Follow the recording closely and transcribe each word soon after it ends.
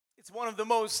It's one of the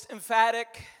most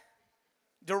emphatic,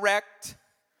 direct,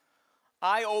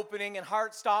 eye-opening, and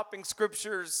heart-stopping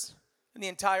scriptures in the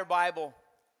entire Bible.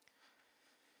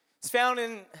 It's found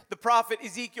in the prophet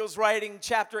Ezekiel's writing,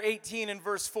 chapter 18 and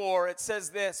verse 4. It says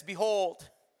this,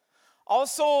 "Behold, all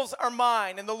souls are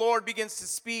mine," and the Lord begins to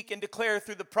speak and declare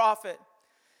through the prophet.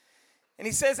 And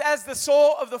he says, "As the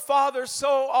soul of the Father,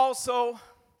 so also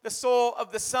the soul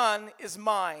of the Son is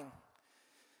mine.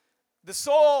 The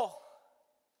soul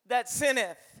that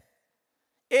sinneth,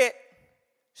 it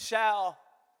shall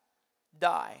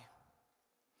die."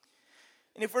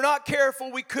 And if we're not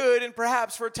careful, we could, and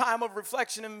perhaps for a time of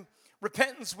reflection and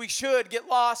repentance, we should get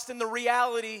lost in the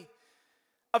reality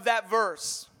of that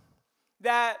verse.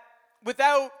 That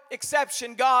without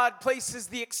exception, God places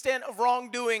the extent of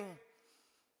wrongdoing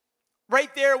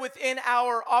right there within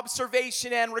our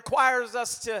observation and requires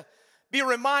us to be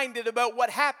reminded about what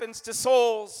happens to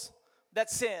souls that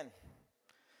sin.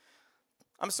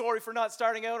 I'm sorry for not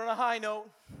starting out on a high note,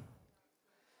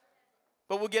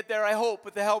 but we'll get there, I hope,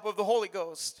 with the help of the Holy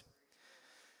Ghost.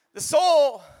 The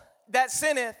soul that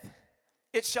sinneth,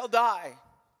 it shall die.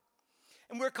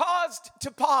 And we're caused to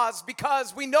pause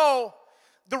because we know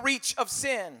the reach of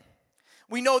sin.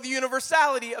 We know the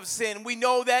universality of sin. We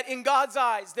know that in God's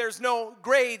eyes, there's no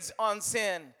grades on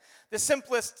sin. The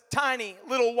simplest, tiny,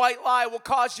 little white lie will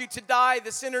cause you to die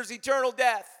the sinner's eternal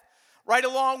death, right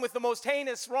along with the most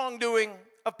heinous wrongdoing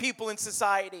of people in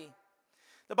society.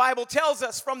 The Bible tells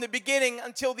us from the beginning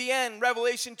until the end,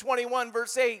 Revelation 21,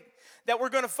 verse 8, that we're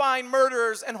going to find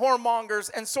murderers and whoremongers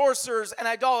and sorcerers and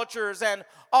idolaters and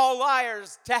all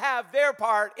liars to have their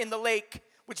part in the lake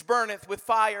which burneth with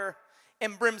fire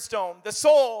and brimstone. The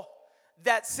soul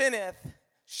that sinneth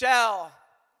shall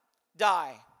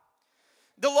die.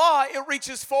 The law, it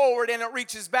reaches forward and it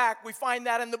reaches back. We find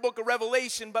that in the book of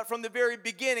Revelation, but from the very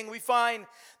beginning, we find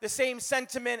the same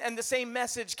sentiment and the same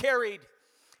message carried.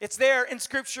 It's there in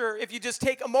Scripture. If you just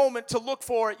take a moment to look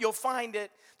for it, you'll find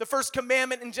it. The first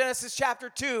commandment in Genesis chapter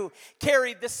 2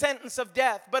 carried the sentence of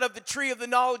death, but of the tree of the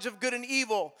knowledge of good and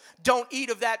evil, don't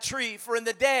eat of that tree, for in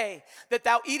the day that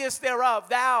thou eatest thereof,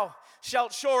 thou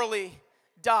shalt surely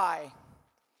die.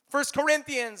 1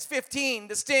 Corinthians 15,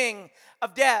 the sting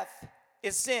of death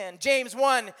is sin. James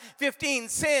 1:15,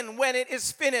 sin when it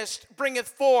is finished bringeth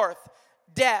forth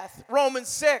death. Romans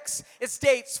 6, it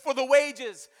states, for the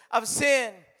wages of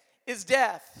sin is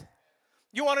death.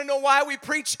 You want to know why we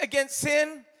preach against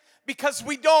sin? Because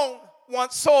we don't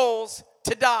want souls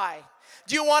to die.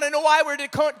 Do you want to know why we're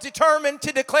determined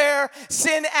to declare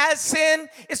sin as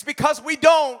sin? It's because we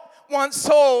don't want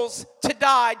souls to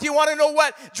die. Do you want to know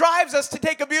what drives us to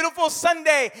take a beautiful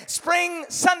spring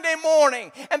Sunday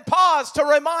morning and pause to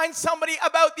remind somebody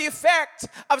about the effect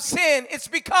of sin? It's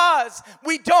because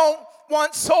we don't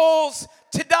want souls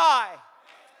to die.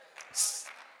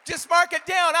 Just mark it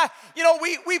down.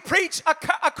 We preach a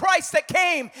Christ that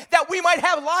came that we might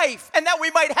have life and that we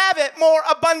might have it more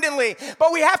abundantly.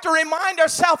 But we have to remind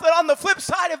ourselves that on the flip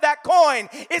side of that coin,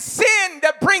 it's sin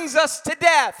that brings us to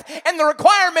death. And the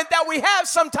requirement that we have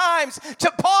sometimes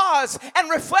to pause and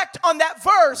reflect on that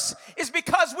verse is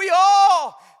because we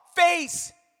all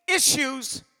face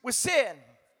issues with sin.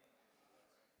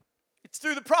 It's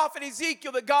through the prophet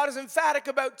Ezekiel that God is emphatic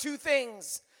about two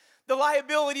things. The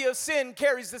liability of sin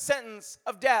carries the sentence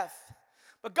of death.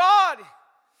 But God,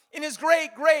 in His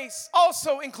great grace,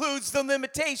 also includes the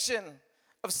limitation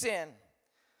of sin.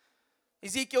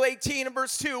 Ezekiel 18 and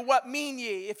verse 2, what mean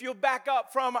ye? If you'll back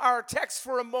up from our text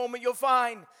for a moment, you'll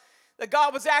find that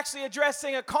God was actually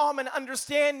addressing a common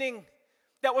understanding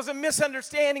that was a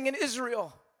misunderstanding in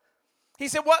Israel. He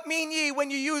said, what mean ye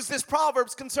when you use this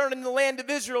Proverbs concerning the land of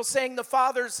Israel, saying the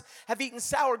fathers have eaten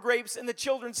sour grapes and the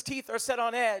children's teeth are set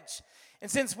on edge? And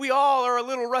since we all are a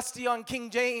little rusty on King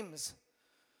James,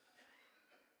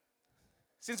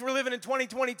 since we're living in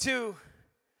 2022,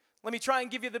 let me try and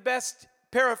give you the best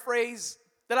paraphrase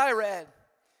that I read.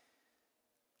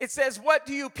 It says, what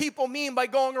do you people mean by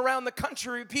going around the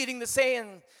country repeating the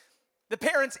saying, the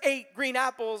parents ate green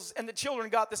apples and the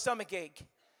children got the stomach ache?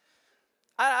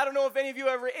 I don't know if any of you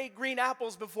ever ate green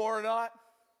apples before or not.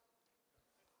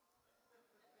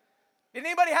 Did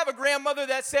anybody have a grandmother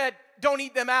that said, don't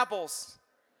eat them apples?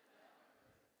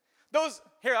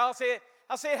 I'll say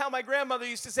it how my grandmother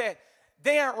used to say it.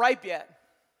 They aren't ripe yet.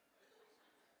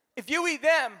 If you eat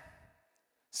them,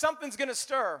 something's going to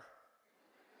stir.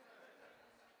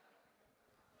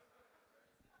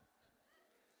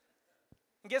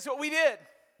 And guess what we did?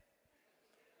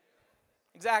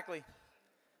 Exactly.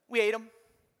 We ate them.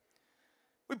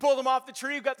 We pulled them off the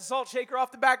tree. We got the salt shaker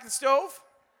off the back of the stove.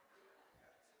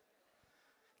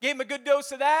 Gave him a good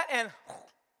dose of that, and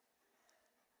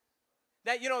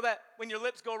That, you know, that when your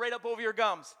lips go right up over your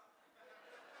gums.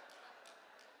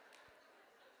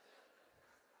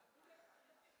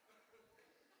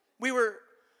 We were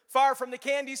far from the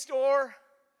candy store,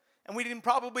 and we didn't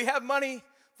probably have money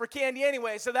for candy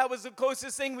anyway, so that was the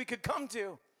closest thing we could come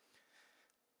to.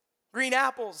 Green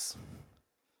apples.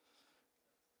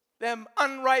 Them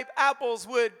unripe apples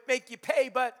would make you pay,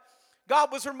 but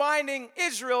God was reminding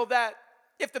Israel that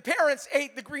if the parents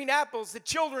ate the green apples, the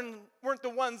children weren't the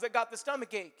ones that got the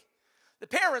stomach ache. The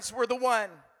parents were the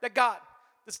one that got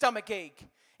the stomach ache.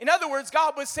 In other words,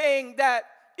 God was saying that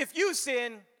if you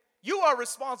sin, you are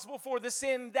responsible for the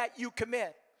sin that you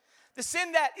commit. The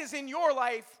sin that is in your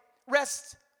life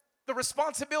the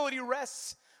responsibility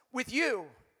rests with you.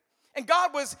 And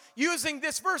God was using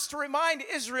this verse to remind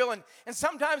Israel, and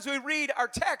sometimes we read our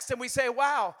text and we say,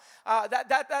 wow,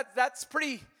 that's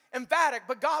pretty emphatic.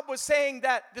 But God was saying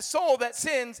that the soul that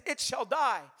sins, it shall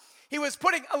die. He was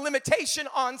putting a limitation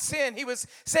on sin. He was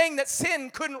saying that sin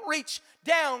couldn't reach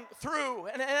down through.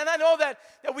 And I know that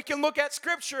we can look at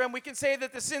Scripture and we can say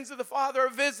that the sins of the father are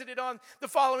visited on the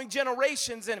following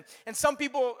generations. And some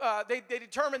people, they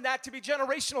determine that to be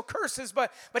generational curses.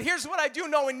 But here's what I do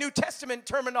know in New Testament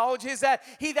terminology is that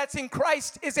he that's in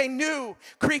Christ is a new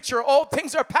creature. Old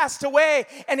things are passed away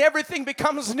and everything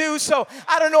becomes new. So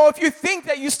I don't know if you think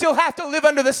that you still have to live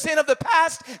under the sin of the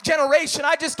past generation.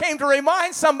 I just came to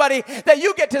remind somebody that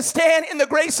you get to stand in the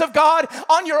grace of God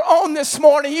on your own this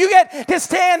morning. You get to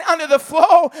stand under the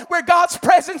flow where God's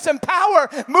presence and power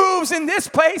moves in this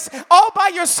place all by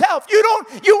yourself.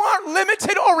 You aren't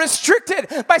limited or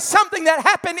restricted by something that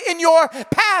happened in your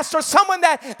past or someone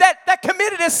that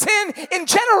committed a sin in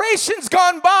generations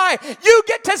gone by. You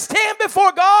get to stand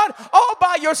before God all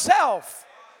by yourself.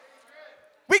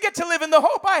 We get to live in the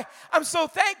hope. I'm so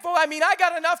thankful. I mean, I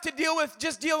got enough to deal with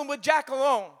just dealing with Jack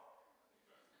alone.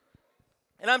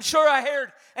 And I'm sure I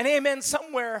heard an amen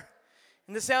somewhere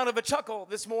in the sound of a chuckle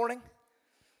this morning.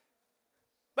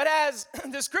 But as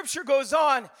the scripture goes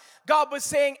on, God was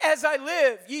saying, as I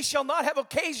live, ye shall not have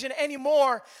occasion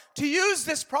anymore to use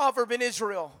this proverb in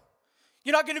Israel.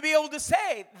 You're not going to be able to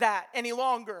say that any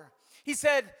longer. He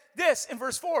said this in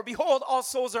verse 4, behold, all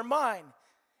souls are mine.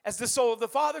 As the soul of the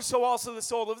Father, so also the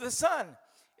soul of the Son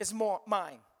is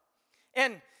mine.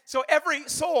 And so every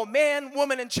soul, man,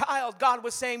 woman, and child, God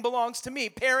was saying belongs to me,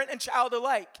 parent and child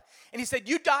alike. And he said,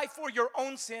 you die for your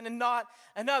own sin and not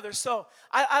another. So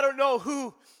I don't know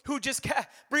who just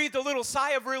breathed a little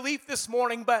sigh of relief this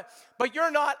morning, but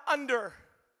you're not under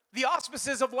the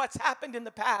auspices of what's happened in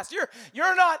the past.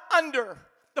 You're not under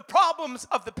the problems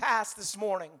of the past this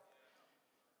morning.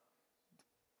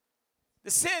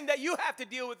 The sin that you have to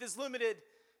deal with is limited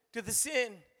to the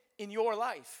sin in your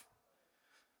life.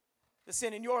 The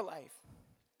sin in your life.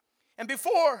 And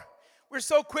before we're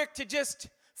so quick to just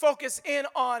focus in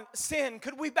on sin,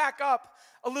 could we back up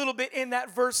a little bit in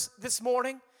that verse this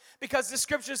morning? Because the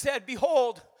scripture said,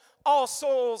 behold, all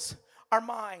souls are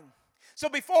mine. So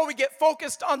before we get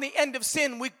focused on the end of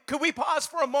sin, could we pause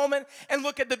for a moment and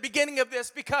look at the beginning of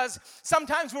this? Because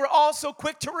sometimes we're all so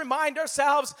quick to remind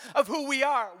ourselves of who we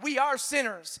are. We are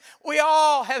sinners. We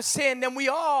all have sinned and we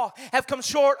all have come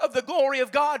short of the glory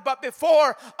of God. But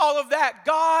before all of that,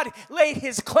 God laid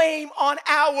his claim on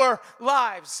our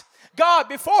lives. God,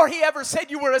 before he ever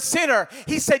said you were a sinner,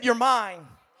 he said you're mine.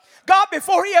 God,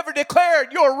 before he ever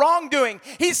declared your wrongdoing,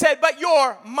 he said, but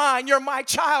you're mine, you're my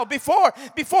child. Before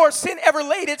sin ever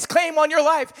laid its claim on your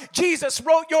life, Jesus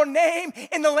wrote your name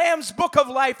in the Lamb's book of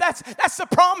life. That's the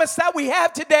promise that we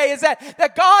have today, is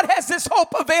that God has this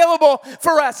hope available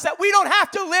for us, that we don't have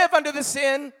to live under the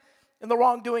sin and the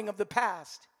wrongdoing of the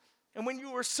past. And when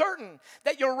you were certain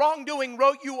that your wrongdoing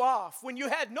wrote you off, when you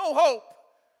had no hope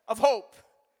of hope,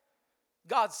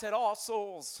 God said, all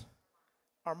souls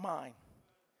are mine.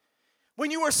 When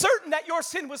you were certain that your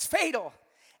sin was fatal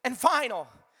and final,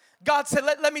 God said,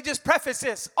 let me just preface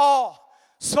this. All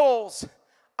souls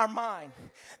are mine.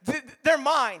 They're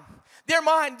mine. They're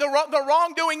mine. The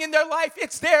wrongdoing in their life,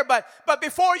 it's there. But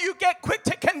before you get quick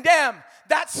to condemn,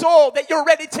 that soul that you're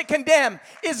ready to condemn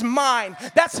is mine.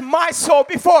 That's my soul.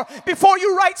 Before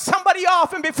you write somebody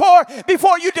off and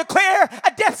before you declare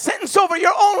a death sentence over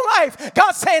your own life,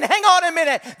 God's saying, hang on a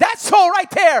minute. That soul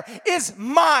right there is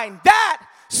mine. That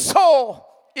soul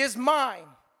is mine.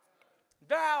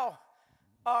 Thou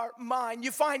art mine.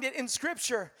 You find it in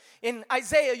Scripture. In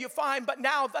Isaiah you find, but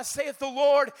now thus saith the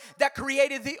Lord that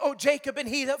created thee, O Jacob, and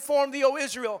he that formed thee, O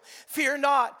Israel. Fear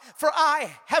not, for I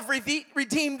have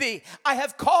redeemed thee. I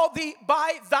have called thee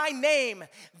by thy name.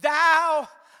 Thou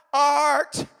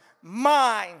art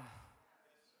mine.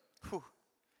 Whew.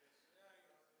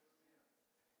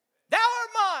 Thou art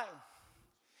mine.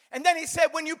 And then he said,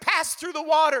 when you pass through the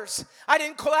waters, I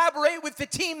didn't collaborate with the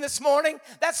team this morning.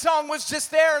 That song was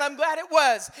just there, and I'm glad it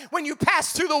was. When you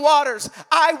pass through the waters,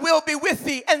 I will be with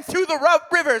thee, and through the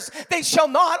rivers, they shall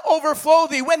not overflow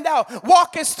thee. When thou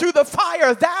walkest through the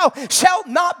fire, thou shalt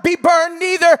not be burned,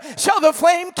 neither shall the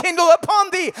flame kindle upon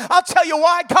thee. I'll tell you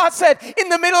why. God said, in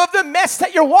the middle of the mess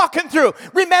that you're walking through,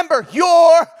 remember,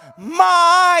 you're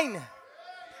mine.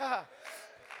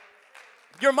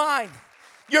 You're mine.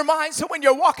 You're mine. So when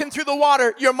you're walking through the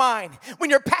water, you're mine. When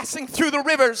you're passing through the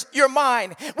rivers, you're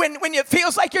mine. When it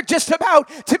feels like you're just about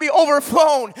to be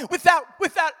overflown with that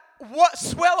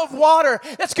swell of water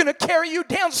that's going to carry you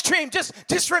downstream,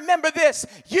 just remember this.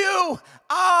 You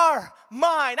are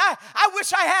mine. I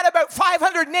wish I had about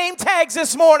 500 name tags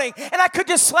this morning, and I could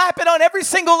just slap it on every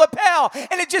single lapel,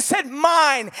 and it just said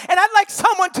mine. And I'd like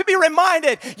someone to be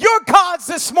reminded, you're God's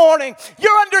this morning.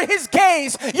 You're under his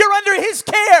gaze. You're under his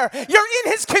care. You're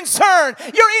in his concern.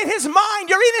 You're in his mind.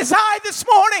 You're in his eye this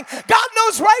morning. God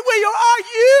knows right where you are.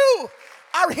 You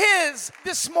are his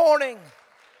this morning.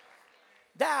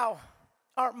 Thou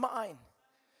art mine.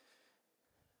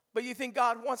 But you think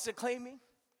God wants to claim me?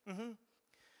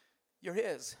 You're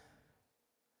his.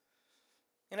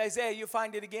 In Isaiah, you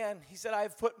find it again. He said, I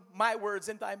have put my words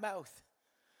in thy mouth,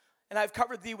 and I've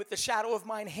covered thee with the shadow of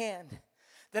mine hand,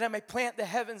 that I may plant the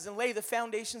heavens and lay the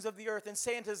foundations of the earth, and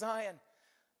say unto Zion,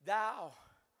 thou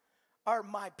art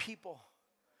my people.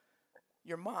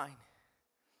 You're mine.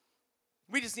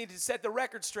 We just need to set the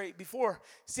record straight. Before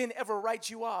sin ever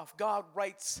writes you off, God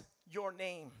writes your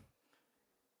name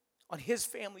on his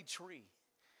family tree,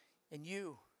 and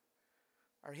you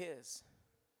are his.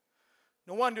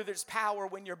 No wonder there's power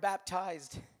when you're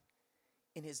baptized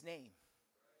in his name,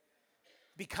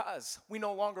 because we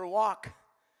no longer walk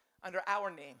under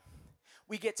our name.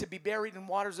 We get to be buried in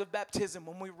waters of baptism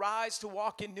when we rise to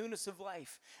walk in newness of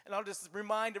life. And I'll just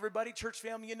remind everybody, church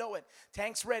family, you know it.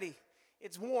 Tank's ready.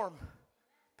 It's warm.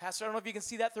 Pastor, I don't know if you can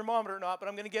see that thermometer or not, but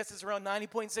I'm going to guess it's around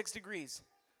 90.6 degrees.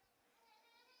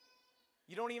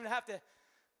 You don't even have to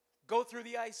go through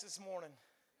the ice this morning.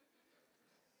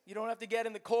 You don't have to get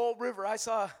in the cold river. I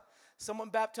saw someone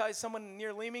baptize someone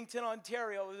near Leamington,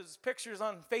 Ontario. There's pictures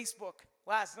on Facebook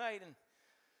last night, and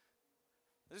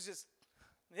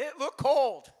it looked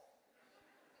cold.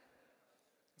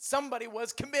 Somebody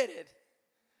was committed.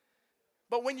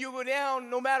 But when you go down,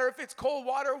 no matter if it's cold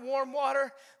water, warm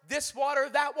water, this water,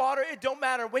 that water, it don't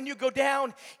matter. When you go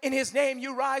down in his name,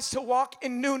 you rise to walk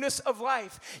in newness of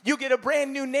life. You get a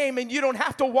brand new name, and you don't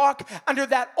have to walk under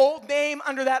that old name,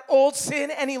 under that old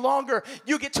sin any longer.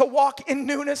 You get to walk in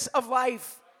newness of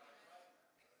life.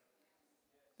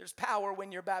 There's power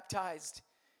when you're baptized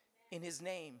in his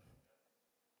name.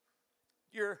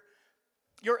 You're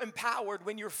empowered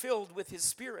when you're filled with his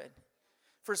Spirit.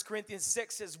 1 Corinthians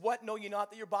 6 says, what know ye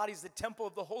not, that your body is the temple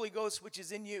of the Holy Ghost which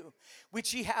is in you,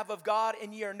 which ye have of God,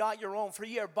 and ye are not your own, for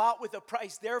ye are bought with a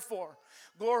price. Therefore,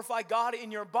 glorify God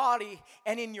in your body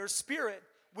and in your spirit,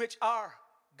 which are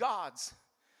God's.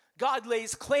 God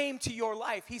lays claim to your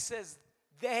life. He says,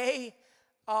 they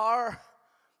are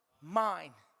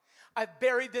mine. I've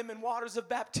buried them in waters of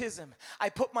baptism. I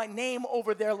put my name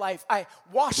over their life. I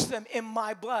washed them in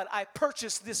my blood. I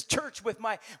purchased this church with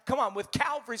with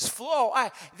Calvary's flow.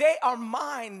 They are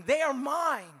mine. They are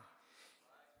mine.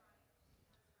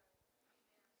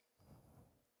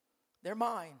 They're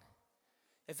mine.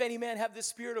 If any man have the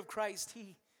Spirit of Christ,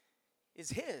 he is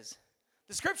his.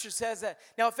 The scripture says that,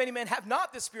 now if any man have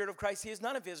not the Spirit of Christ, he is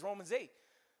none of his, Romans 8.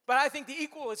 But I think the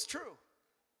equal is true.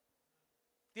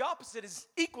 The opposite is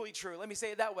equally true. Let me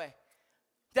say it that way.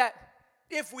 That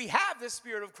if we have the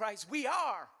Spirit of Christ, we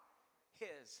are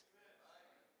his.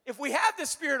 If we have the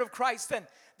Spirit of Christ,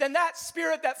 then that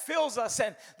Spirit that fills us,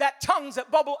 and that tongues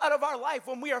that bubble out of our life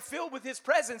when we are filled with his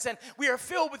presence and we are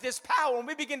filled with his power, and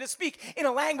we begin to speak in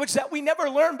a language that we never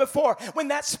learned before, when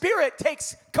that Spirit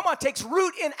takes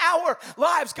root in our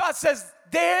lives, God says,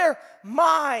 they're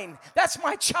mine. That's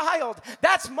my child.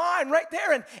 That's mine right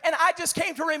there. And I just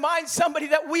came to remind somebody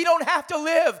that we don't have to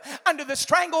live under the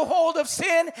stranglehold of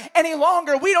sin any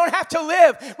longer. We don't have to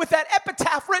live with that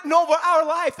epitaph written over our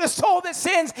life. The soul that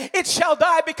sins, it shall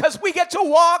die, because we get to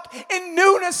walk in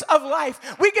newness of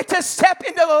life. We get to step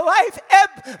into the life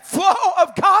ebb flow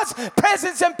of God's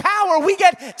presence and power. We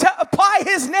get to apply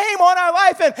his name on our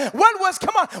life. And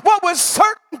what was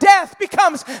certain death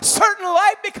becomes certain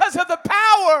life because of the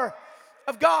power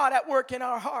of God at work in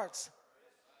our hearts.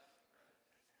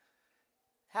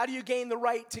 How do you gain the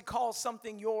right to call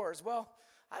something yours? Well,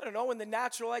 I don't know. In the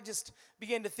natural, I just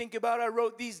began to think about it. I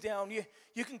wrote these down.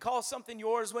 You can call something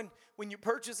yours when you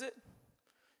purchase it.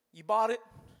 You bought it.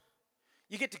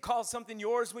 You get to call something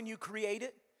yours when you create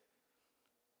it.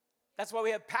 That's why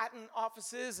we have patent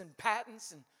offices and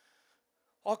patents and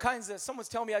all kinds of, someone's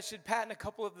telling me I should patent a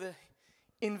couple of the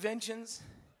inventions.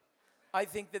 I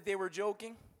think that they were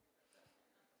joking.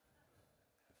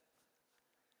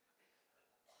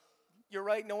 You're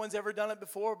right, no one's ever done it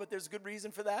before, but there's good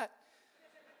reason for that.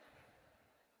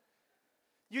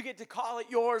 You get to call it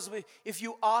yours. If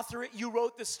you author it, you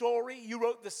wrote the story, you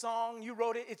wrote the song, you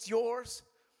wrote it, it's yours.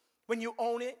 When you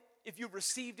own it, if you've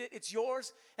received it, it's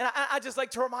yours. And I just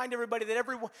like to remind everybody that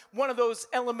every one of those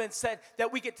elements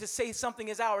that we get to say something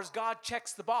is ours, God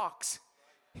checks the box.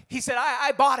 He said,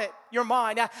 I bought it. You're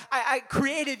mine. I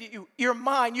created you. You're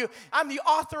mine. I'm the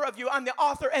author of you. I'm the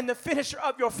author and the finisher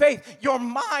of your faith. You're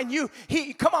mine.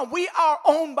 Come on. We are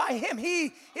owned by him.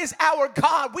 He is our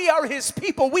God. We are his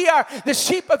people. We are the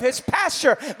sheep of his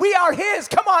pasture. We are his.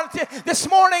 Come on. This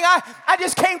morning, I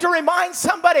just came to remind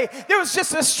somebody there was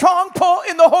just a strong pull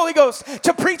in the Holy Ghost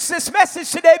to preach this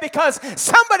message today because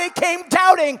somebody came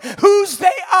doubting whose they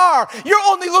are. You're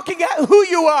only looking at who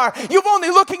you are. You're only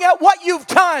looking at what you've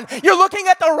done. You're looking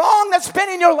at the wrong that's been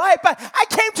in your life. But I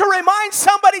came to remind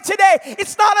somebody today,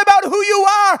 it's not about who you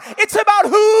are. It's about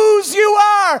whose you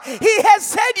are. He has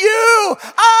said, you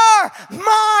are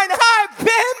mine. I've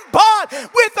been bought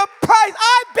with a price.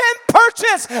 I've been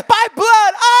purchased by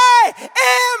blood. I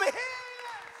am his.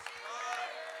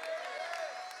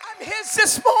 I'm his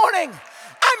this morning.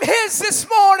 I'm his this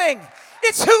morning.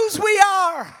 It's whose we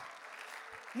are,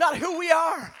 not who we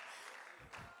are.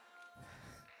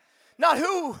 Not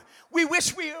who we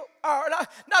wish we are,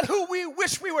 not who we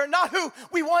wish we were, not who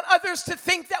we want others to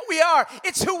think that we are.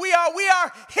 It's who we are. We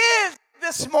are his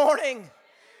this morning.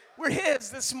 We're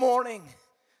his this morning.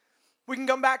 We can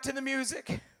come back to the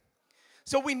music.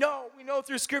 So we know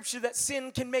through Scripture that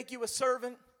sin can make you a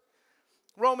servant.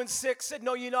 Romans 6 said,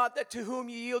 know ye not that to whom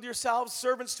ye yield yourselves,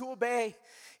 servants to obey,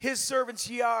 his servants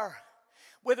ye are,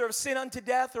 whether of sin unto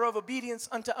death or of obedience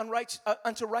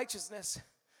unto righteousness.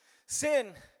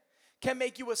 Sin can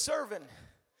make you a servant,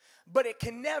 but it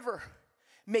can never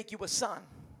make you a son.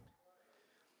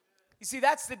 You see,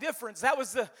 that's the difference. That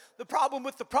was the problem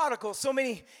with the prodigal. So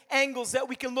many angles that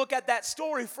we can look at that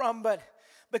story from, but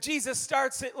Jesus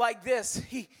starts it like this.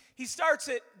 He starts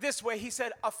it this way. He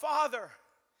said, a father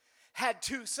had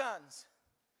two sons.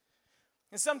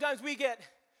 And sometimes we get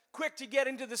quick to get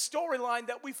into the storyline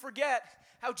that we forget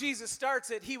how Jesus starts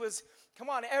it.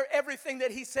 Everything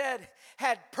that he said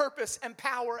had purpose and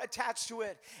power attached to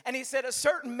it. And he said, a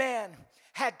certain man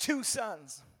had two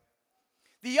sons.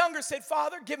 The younger said,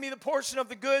 Father, give me the portion of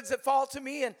the goods that fall to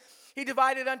me. And he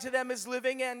divided unto them his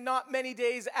living. And not many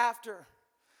days after,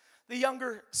 the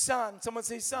younger son, someone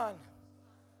say son,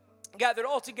 gathered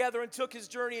all together and took his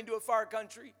journey into a far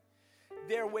country.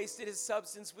 There wasted his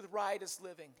substance with riotous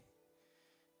living.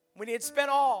 When he had spent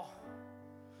all,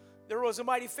 there was a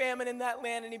mighty famine in that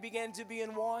land, and he began to be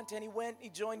in want. And he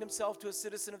joined himself to a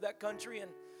citizen of that country.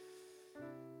 And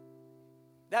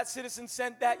that citizen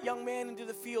sent that young man into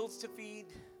the fields to feed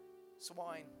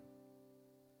swine.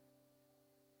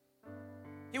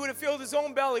 He would have filled his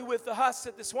own belly with the husk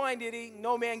that the swine did eat, and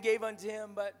no man gave unto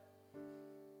him. But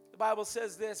the Bible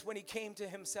says this, when he came to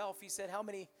himself, he said, how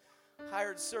many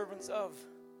hired servants of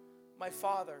my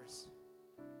father's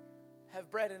have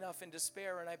bread enough and to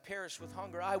spare, and I perish with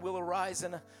hunger? I will arise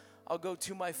and I'll go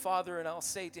to my father, and I'll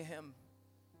say to him,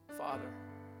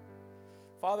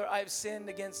 Father, I have sinned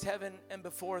against heaven and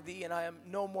before thee, and I am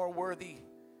no more worthy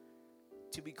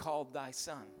to be called thy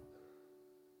son.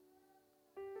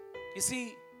 You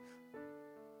see,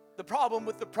 the problem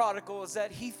with the prodigal is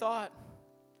that he thought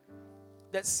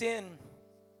that sin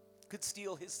could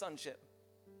steal his sonship.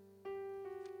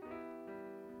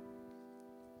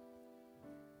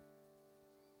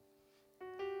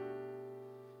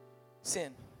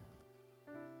 Sin.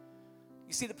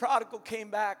 You see, the prodigal came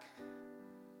back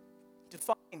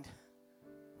defined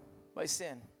by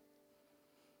sin.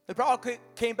 The prodigal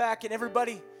came back, and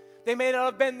everybody, they may not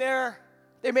have been there.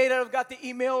 They may not have got the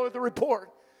email or the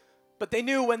report. But they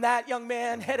knew when that young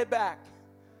man headed back,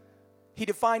 he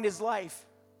defined his life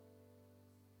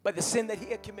by the sin that he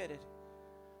had committed.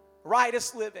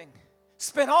 Riotous living.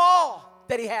 Spent all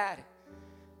that he had.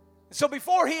 And so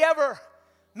before he ever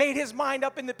made his mind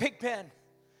up in the pig pen,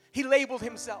 he labeled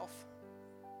himself.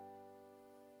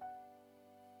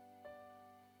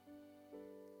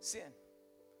 Sin.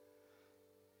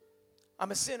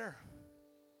 I'm a sinner.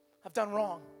 I've done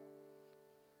wrong.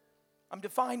 I'm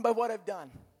defined by what I've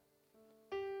done.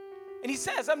 And he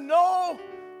says, I'm no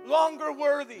longer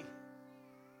worthy.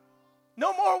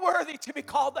 No more worthy to be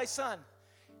called thy son.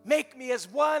 Make me as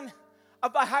one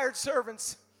of thy hired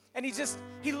servants. And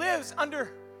he lives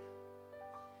under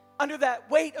that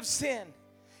weight of sin.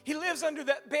 He lives under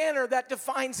that banner that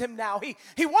defines him now.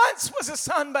 He once was a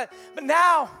son, but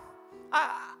now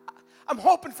I'm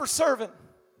hoping for servant.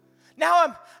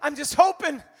 Now I'm just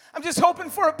hoping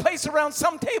for a place around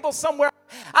some table somewhere.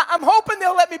 I'm hoping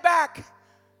they'll let me back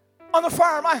on the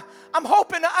farm. I'm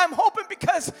hoping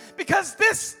because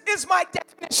this is my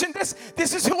definition.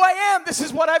 This is who I am. This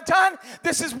is what I've done.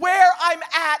 This is where I'm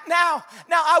at now.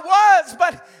 Now I was,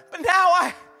 but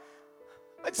now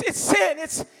it's sin.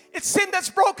 It's sin that's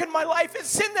broken my life. It's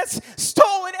sin that's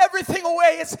stolen everything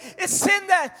away. It's sin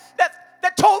that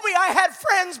told me I had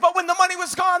friends, but when the money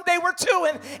was gone, they were too.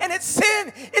 And it's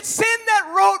sin. It's sin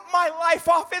that wrote my life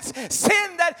off. It's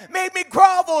sin that made me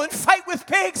grovel and fight with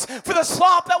pigs for the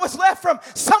slop that was left from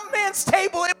some man's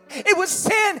table. It was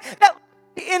sin that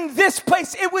in this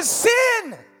place. It was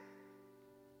sin.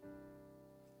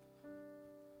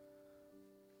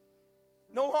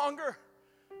 No longer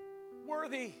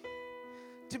worthy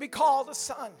to be called a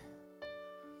son.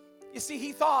 You see,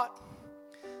 he thought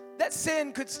that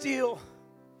sin could steal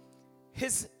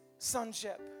his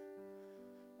sonship.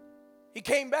 He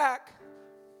came back.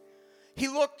 He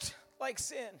looked like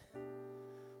sin.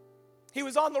 He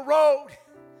was on the road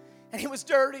and he was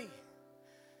dirty.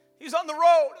 He was on the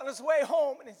road on his way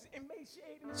home and he's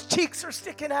emaciated and his cheeks are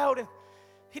sticking out and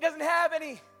he doesn't have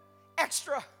any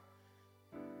extra.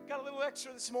 Got a little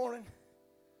extra this morning.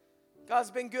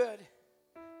 God's been good.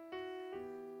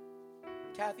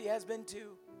 Kathy has been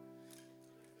too.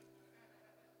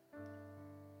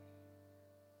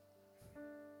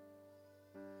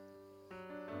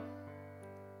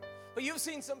 But you've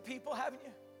seen some people, haven't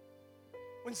you?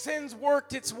 When sin's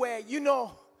worked its way, you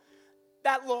know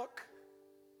that look.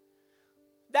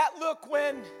 That look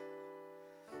when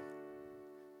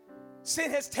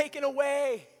sin has taken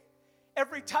away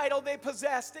every title they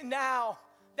possessed, and now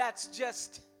that's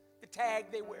just the tag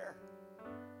they wear.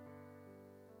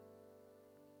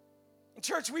 In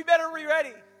church, we better be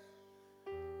ready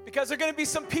because there are going to be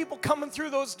some people coming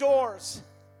through those doors,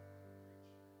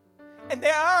 and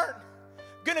they aren't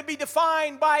going to be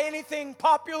defined by anything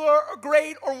popular or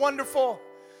great or wonderful,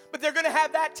 but they're going to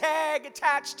have that tag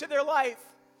attached to their life.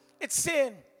 It's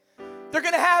sin. They're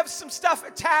going to have some stuff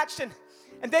attached,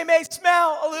 and they may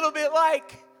smell a little bit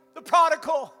like the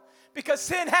prodigal because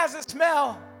sin has a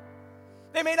smell.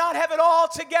 They may not have it all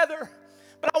together,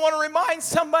 but I want to remind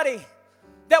somebody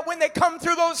that when they come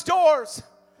through those doors,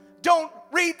 don't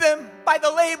read them by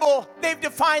the label they've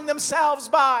defined themselves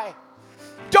by.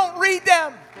 Don't read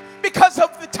them because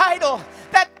of the title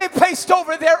that they placed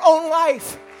over their own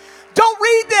life. Don't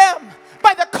read them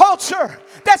by the culture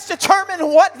that's determined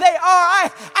what they are.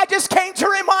 I just came to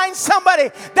remind somebody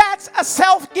that's a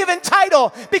self-given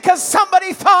title because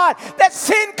somebody thought that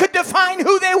sin could define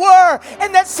who they were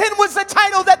and that sin was the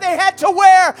title that they had to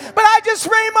wear. But I just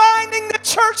reminding the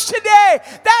church today,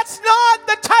 that's not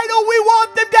the title we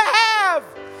want them to have.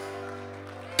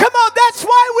 Come on, that's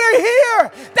why we're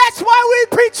here. That's why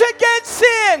we preach against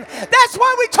sin. That's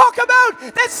why we talk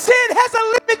about that sin has a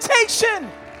limitation.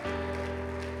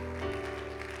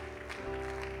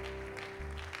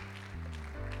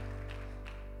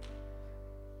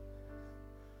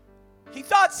 He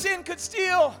thought sin could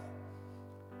steal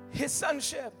his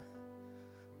sonship.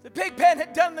 The pig pen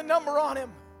had done the number on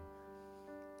him.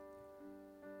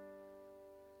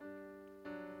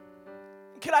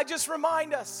 Can I just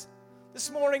remind us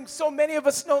this morning, so many of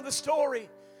us know the story,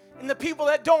 and the people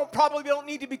that don't probably don't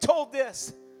need to be told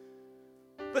this.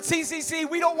 But CCC,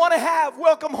 we don't want to have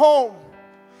welcome home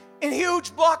in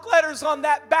huge block letters on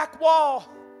that back wall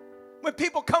when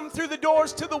people come through the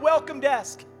doors to the welcome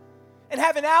desk. And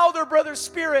have an elder brother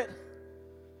spirit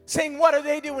saying, what are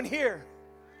they doing here?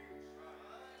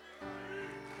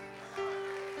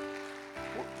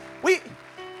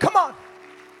 Come on.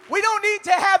 We don't need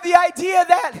to have the idea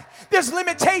that there's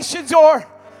limitations or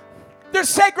there's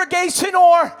segregation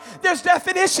or there's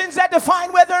definitions that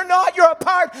define whether or not you're a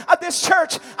part of this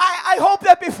church. I hope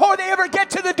that before they ever get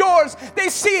to the doors, they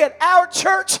see it. Our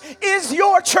church is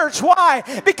your church. Why?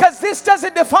 Because this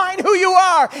doesn't define who you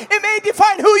are. It may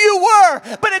define who you were,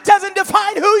 but it doesn't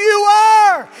define who you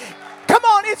are. Come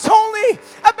on, it's only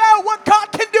about what God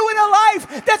can do in a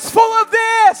life that's full of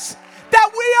this. That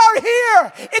we are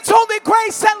here. It's only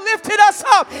grace that lifted us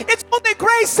up. It's only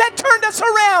grace that turned us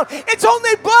around. It's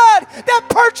only blood that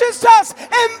purchased us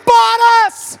and bought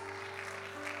us.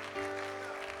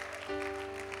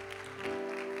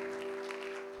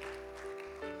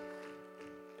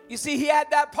 You see, he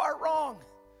had that part wrong.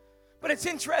 But it's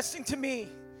interesting to me.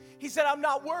 He said, I'm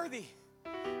not worthy.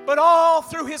 But all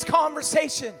through his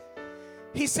conversation,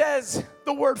 he says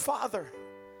the word Father.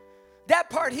 That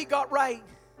part he got right.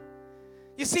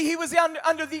 You see, he was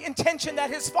under the intention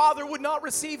that his father would not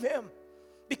receive him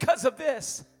because of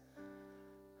this.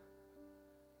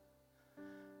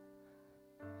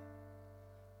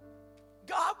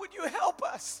 God, would you help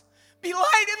us be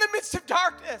light in the midst of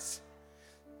darkness?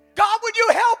 God, would you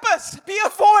help us be a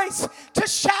voice to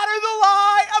shatter the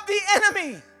lie of the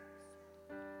enemy?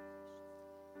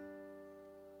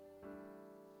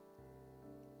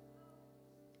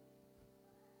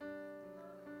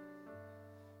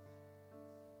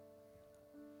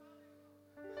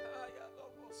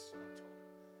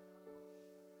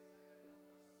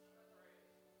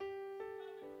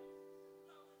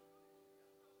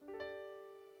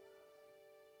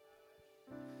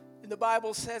 The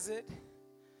Bible says it.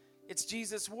 It's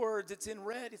Jesus' words. It's in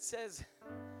red. It says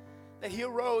that he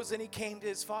arose and he came to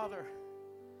his father.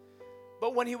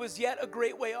 But when he was yet a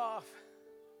great way off,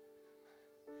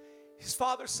 his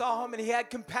father saw him and he had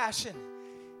compassion.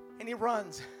 And he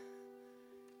runs.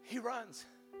 He runs.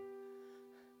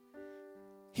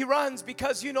 He runs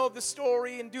because you know the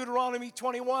story in Deuteronomy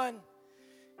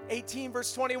 21:18,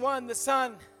 verse 21. The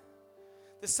son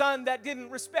that didn't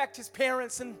respect his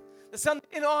parents, and the son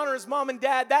that didn't honor his mom and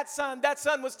dad, that son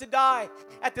was to die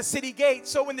at the city gate.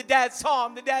 So when the dad saw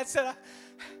him, the dad said,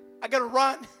 I got to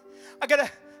run. I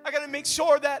got to make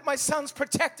sure that my son's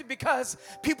protected because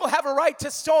people have a right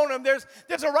to stone him.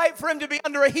 There's a right for him to be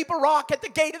under a heap of rock at the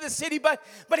gate of the city, but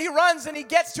he runs and he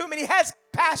gets to him and he has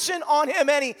passion on him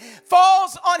and he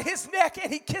falls on his neck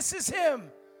and he kisses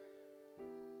him.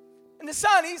 And the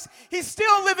son, he's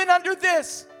still living under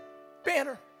this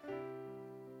banner.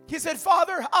 He said,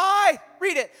 Father, I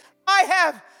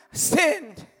have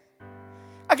sinned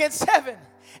against heaven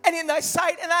and in thy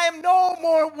sight, and I am no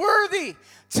more worthy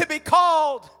to be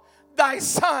called thy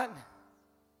son.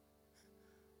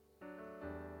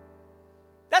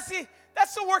 That's the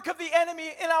work of the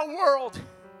enemy in our world.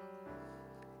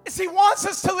 Is he wants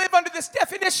us to live under this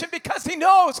definition because he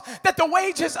knows that the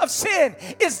wages of sin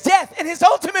is death, and his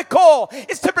ultimate goal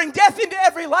is to bring death into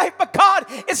every life. But God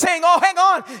is saying, oh, hang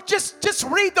on, just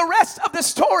read the rest of the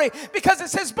story, because it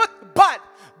says, but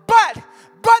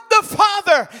the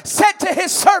father said to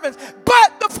his servants,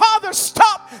 but the father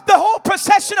stopped the whole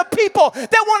procession of people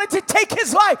that wanted to take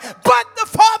his life. But the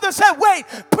father said, wait,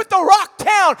 put the rock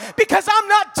down because I'm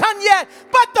not done yet.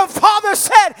 But the father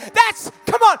said, that's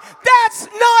not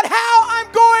how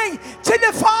I'm going to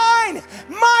define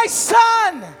my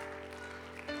son.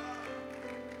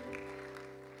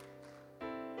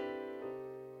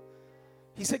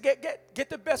 He said, get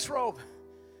the best robe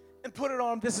and put it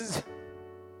on. This is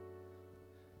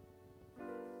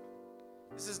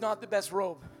not the best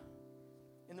robe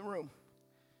in the room.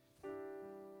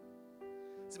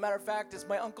 As a matter of fact, it's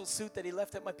my uncle's suit that he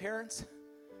left at my parents'.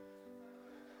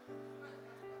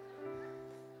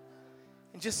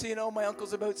 And just so you know, my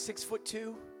uncle's about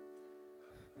 6'2".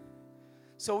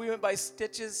 So we went by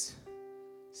Stitches.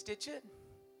 Stitch it.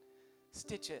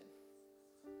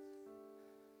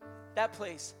 That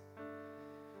place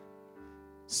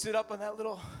stood up on that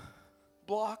little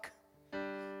block.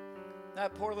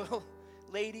 That poor little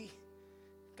lady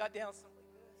got down something like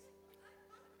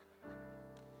this.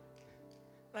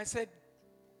 And I said,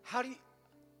 how do you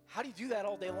do that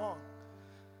all day long?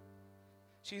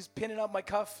 She's pinning up my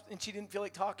cuff, and she didn't feel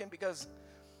like talking because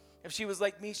if she was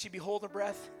like me, she'd be holding her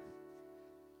breath,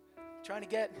 trying to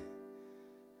get.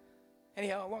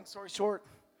 Anyhow, long story short,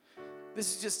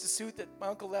 this is just a suit that my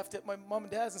uncle left at my mom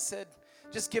and dad's and said,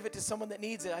 just give it to someone that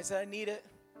needs it. I said, I need it.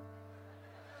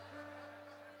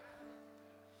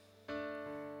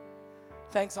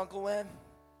 Thanks, Uncle Len.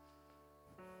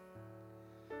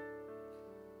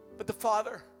 But the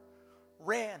father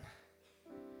ran,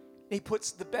 and he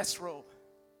puts the best robe.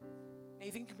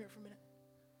 Nathan, come here for a minute.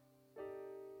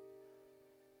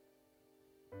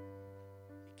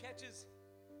 He catches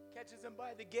him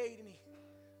by the gate, and he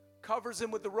covers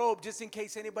him with the robe just in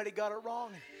case anybody got it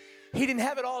wrong. He didn't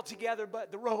have it all together,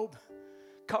 but the robe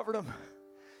covered him.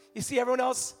 You see, everyone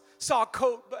else saw a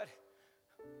coat, but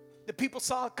the people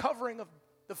saw a covering of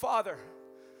the Father,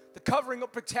 the covering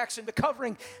of protection, the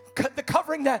covering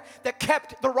that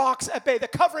kept the rocks at bay, the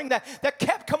covering that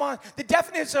kept, the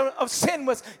definition of sin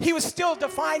was, he was still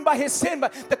defined by his sin,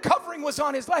 but the covering was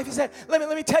on his life. He said,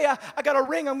 let me tell you, I got a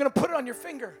ring, I'm going to put it on your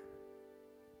finger.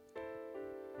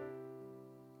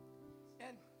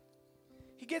 And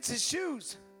he gets his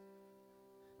shoes.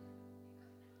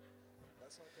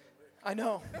 I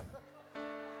know.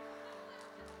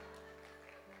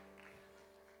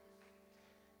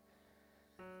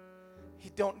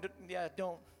 Don't.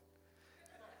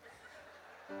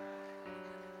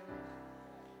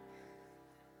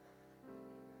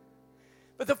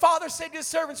 But the father said to his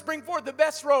servants, bring forth the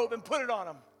best robe and put it on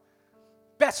him.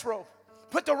 Best robe.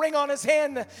 Put the ring on his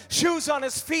hand, the shoes on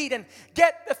his feet, and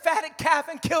get the fatted calf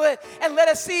and kill it, and let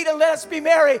us eat and let us be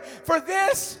merry. For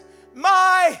this,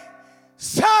 my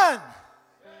son,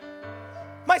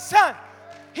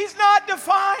 he's not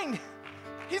defined.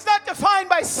 He's not defined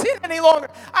by sin any longer.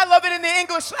 I love it in the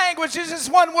English language. It's just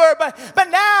one word. But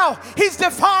now he's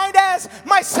defined as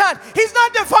my son. He's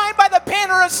not defined by the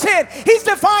banner of sin. He's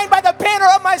defined by the banner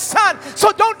of my son.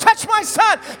 So don't touch my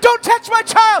son. Don't touch my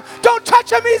child. Don't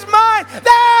touch him. He's mine.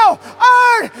 Thou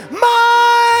art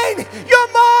mine.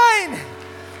 You're mine.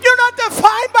 You're not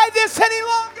defined by this any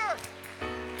longer.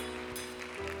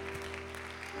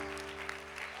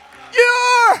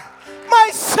 You're my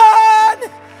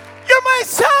son. You're my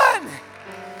son.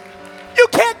 You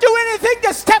can't do anything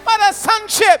to step out of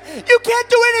sonship. You can't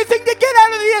do anything to get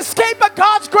out of the escape of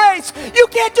God's grace. You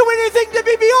can't do anything to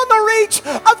be beyond the reach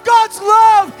of God's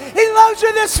love. He loves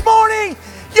you this morning.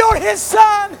 You're his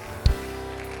son.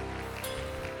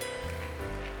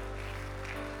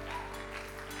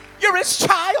 You're his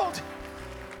child.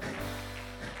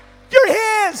 You're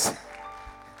his.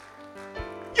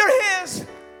 You're his.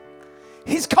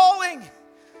 He's calling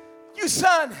you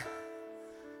son.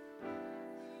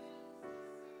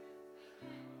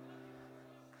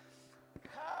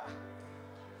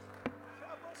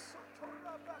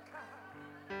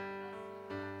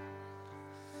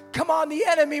 Come on, the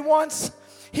enemy wants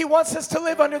us to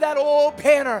live under that old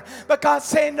banner. But God's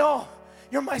saying, no,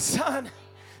 you're my son.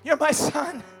 You're my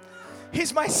son.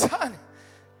 He's my son.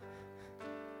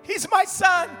 He's my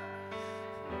son.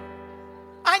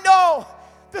 I know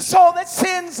the soul that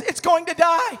sins, it's going to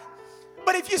die.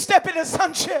 But if you step into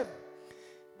sonship,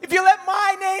 if you let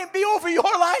my name be over your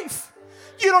life,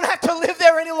 you don't have to live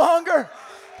there any longer.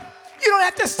 You don't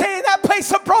have to stay in that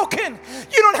place of broken.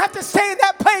 You don't have to stay in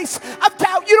that place of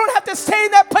doubt. You don't have to stay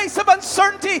in that place of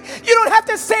uncertainty. You don't have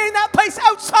to stay in that place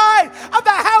outside of the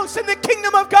house in the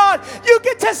kingdom of God. You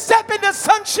get to step into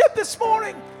sonship this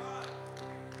morning.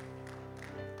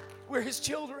 We're his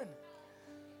children.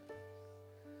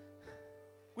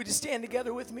 Would you stand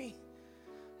together with me?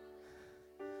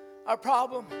 Our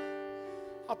problem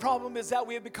is that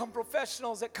we have become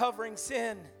professionals at covering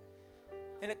sin.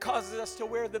 And it causes us to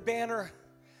wear the banner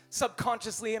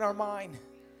subconsciously in our mind.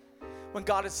 When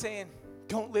God is saying,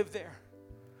 don't live there.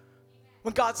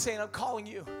 When God's saying, I'm calling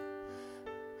you.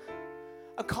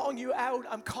 I'm calling you out.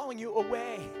 I'm calling you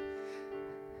away.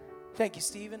 Thank you,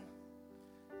 Stephen.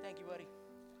 Thank you, buddy.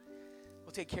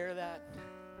 We'll take care of that.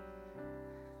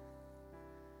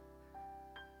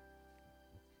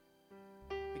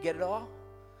 We get it all?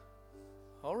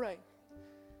 All right.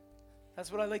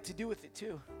 That's what I like to do with it,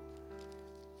 too.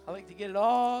 I like to get it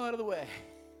all out of the way.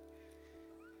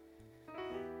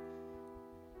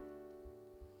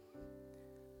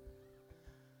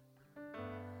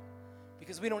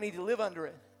 Because we don't need to live under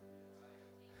it.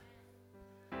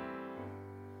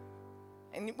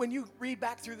 And when you read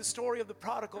back through the story of the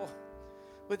prodigal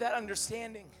with that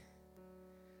understanding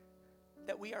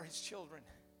that we are his children,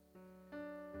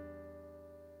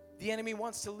 the enemy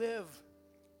wants to live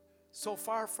so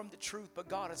far from the truth, but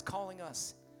God is calling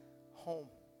us home.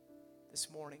 This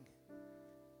morning,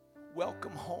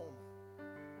 welcome home.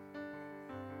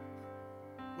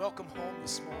 Welcome home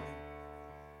this morning.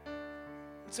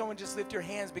 Would someone just lift your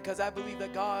hands, because I believe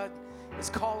that God is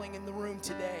calling in the room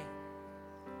today.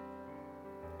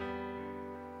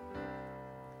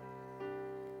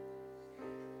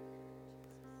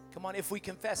 Come on, if we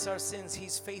confess our sins,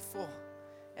 he's faithful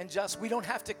and just. We don't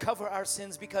have to cover our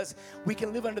sins because we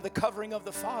can live under the covering of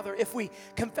the Father. If we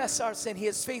confess our sin, he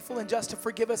is faithful and just to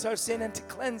forgive us our sin and to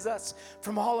cleanse us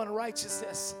from all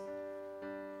unrighteousness.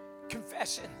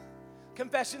 Confession.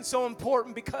 Confession's so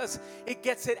important because it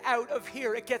gets it out of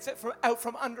here. It gets it out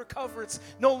from undercover. It's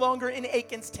no longer in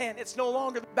Achan's tent. It's no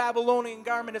longer the Babylonian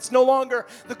garment. It's no longer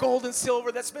the gold and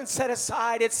silver that's been set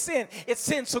aside. It's sin. It's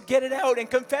sin. So get it out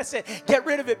and confess it. Get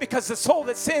rid of it, because the soul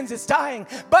that sins is dying.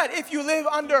 But if you live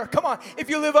under, if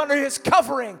you live under his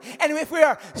covering, and if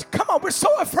we're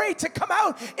so afraid to come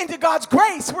out into God's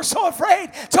grace. We're so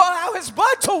afraid to allow his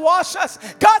blood to wash us.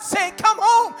 God's saying, come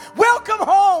home. Welcome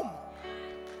home.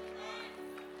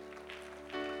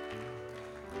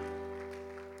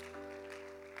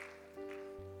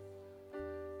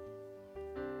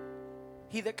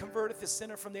 He that converteth the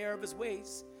sinner from the error of his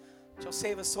ways shall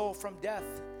save a soul from death.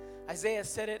 Isaiah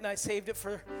said it, and I saved it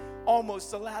for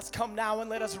almost the last. Come now and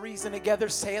let us reason together,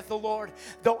 saith the Lord.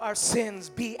 Though our sins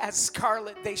be as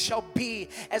scarlet, they shall be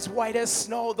as white as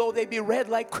snow. Though they be red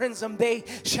like crimson, they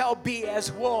shall be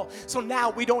as wool. So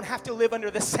now we don't have to live under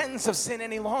the sentence of sin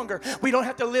any longer. We don't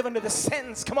have to live under the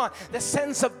sentence, the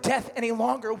sentence of death any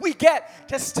longer. We get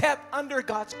to step under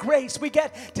God's grace. We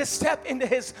get to step into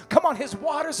His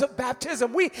waters of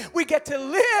baptism. We get to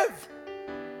live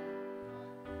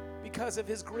because of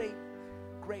His great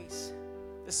grace.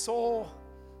 The soul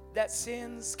that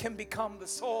sins can become the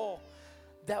soul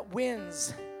that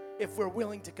wins if we're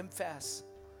willing to confess.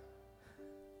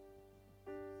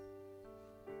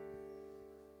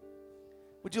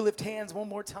 Would you lift hands one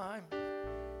more time?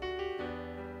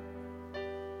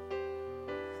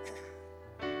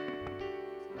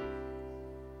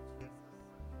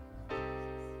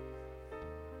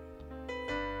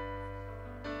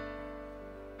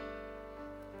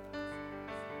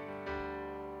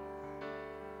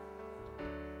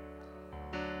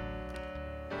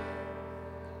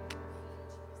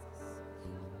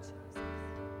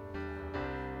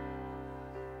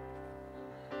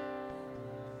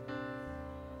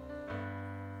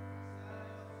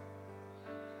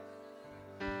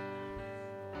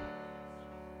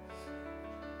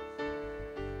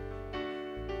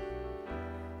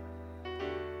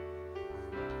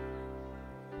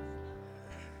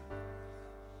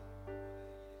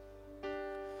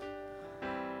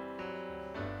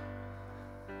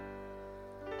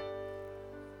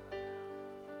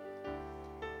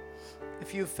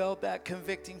 If you felt that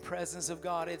convicting presence of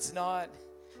God, it's not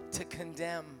to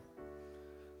condemn.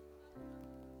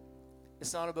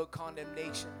 It's not about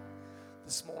condemnation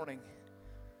this morning.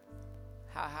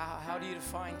 How do you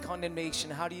define condemnation?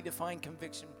 How do you define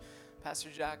conviction? Pastor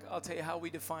Jack, I'll tell you how we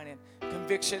define it.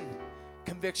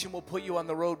 Conviction will put you on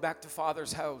the road back to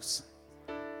Father's house.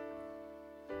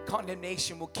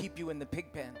 Condemnation will keep you in the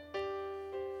pig pen.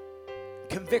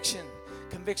 Conviction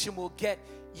will get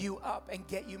you up and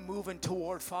get you moving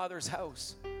toward Father's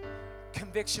house.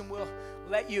 Conviction will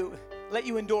let you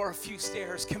endure a few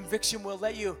stairs. Conviction will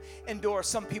let you endure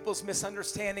some people's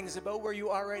misunderstandings about where you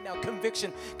are right now.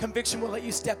 Conviction will let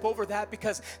you step over that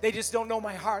because they just don't know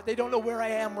my heart. They don't know where I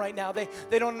am right now. They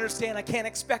don't understand. I can't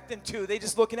expect them to. They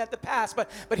just looking at the past. But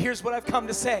here's what I've come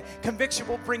to say. Conviction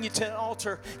will bring you to an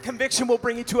altar. Conviction will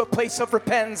bring you to a place of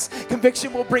repentance.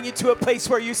 Conviction will bring you to a place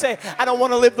where you say, I don't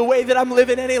want to live the way that I'm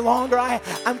living any longer.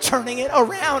 I'm turning it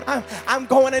around. I'm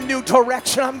going a new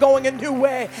direction. I'm going a new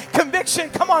way. Conviction,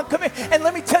 come on. And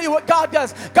let me tell you what God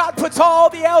does. God puts all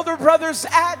the elder brothers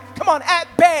at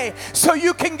bay so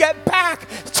you can get back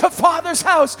to Father's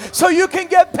house, so you can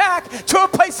get back to a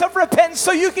place of repentance,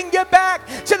 so you can get back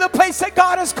to the place that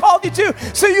God has called you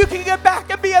to, so you can get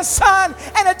back and be a son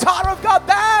and a daughter of God.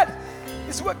 That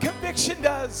is what conviction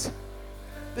does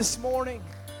this morning.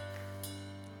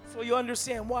 So you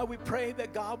understand why we pray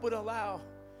that God would allow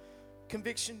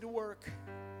conviction to work.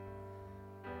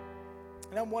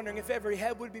 And I'm wondering if every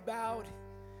head would be bowed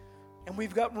and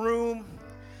we've got room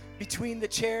between the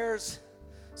chairs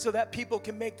so that people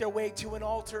can make their way to an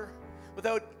altar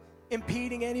without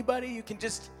impeding anybody. You can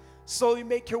just slowly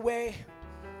make your way.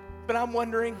 But I'm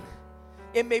wondering,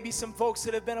 it may be some folks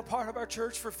that have been a part of our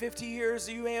church for 50 years.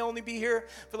 You may only be here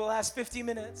for the last 50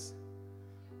 minutes.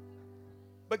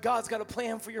 But God's got a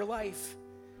plan for your life.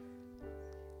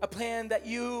 A plan that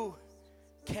you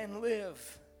can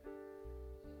live.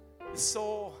 The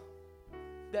soul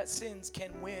that sins can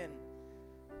win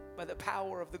by the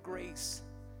power of the grace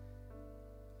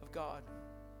of God.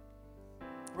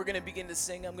 We're going to begin to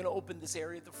sing. I'm going to open this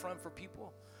area at the front for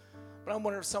people. But I'm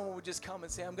wondering if someone would just come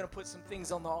and say, I'm going to put some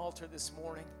things on the altar this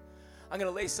morning. I'm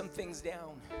going to lay some things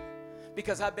down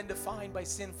because I've been defined by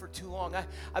sin for too long.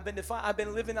 I've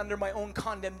been living under my own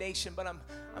condemnation, but I'm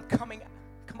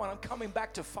coming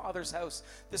back to Father's house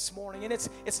this morning. And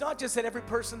it's not just that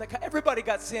everybody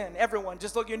got sin. Everyone,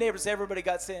 just look at your neighbor and say, everybody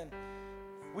got sin.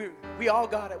 We all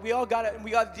got it. We all got it, and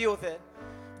we got to deal with it.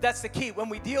 That's the key. When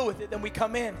we deal with it, then we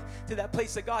come in to that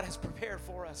place that God has prepared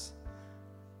for us.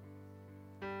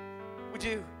 Would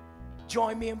you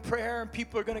join me in prayer? And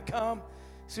people are going to come.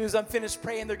 As soon as I'm finished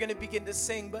praying, they're going to begin to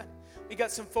sing. But we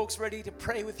got some folks ready to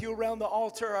pray with you around the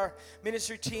altar. Our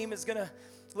ministry team is going to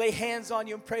lay hands on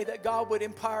you and pray that God would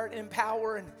impart and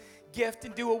empower and gift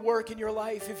and do a work in your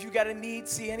life. If you got a need,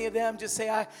 see any of them, just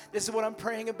say, this is what I'm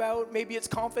praying about. Maybe it's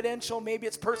confidential, maybe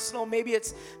it's personal, maybe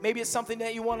it's something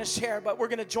that you want to share, but we're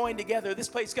going to join together. This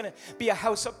place is going to be a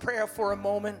house of prayer for a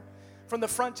moment. From the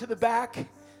front to the back,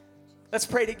 let's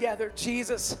pray together.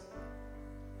 Jesus,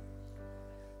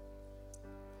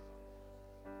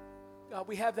 God,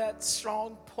 we have that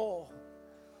strong pull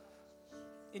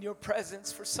in your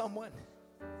presence for someone.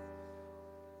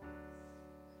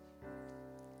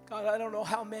 God, I don't know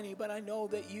how many, but I know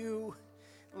that you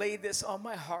laid this on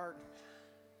my heart.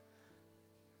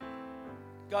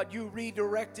 God, you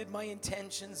redirected my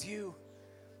intentions. You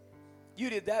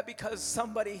did that because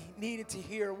somebody needed to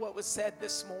hear what was said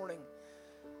this morning.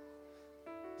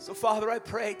 So, Father, I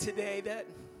pray today that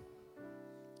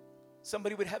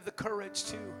somebody would have the courage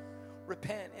to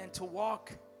repent and to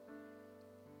walk,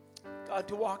 God,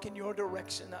 to walk in your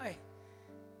direction.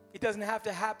 It doesn't have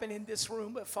to happen in this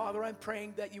room, but Father, I'm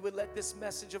praying that you would let this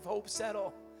message of hope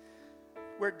settle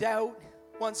where doubt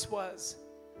once was.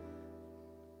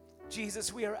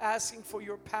 Jesus, we are asking for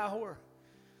your power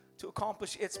to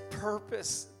accomplish its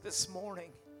purpose this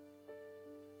morning.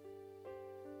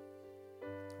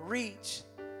 Reach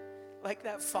like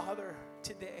that father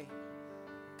today.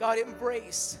 God,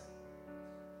 embrace.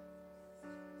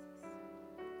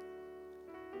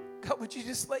 God, would you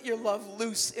just let your love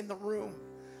loose in the room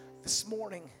this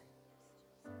morning?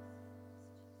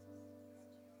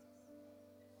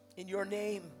 In your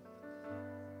name,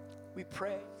 we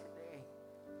pray today.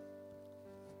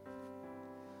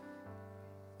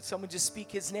 Someone just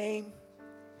speak his name.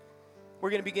 We're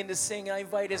going to begin to sing. I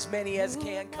invite as many as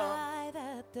can come.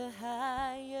 At the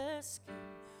highest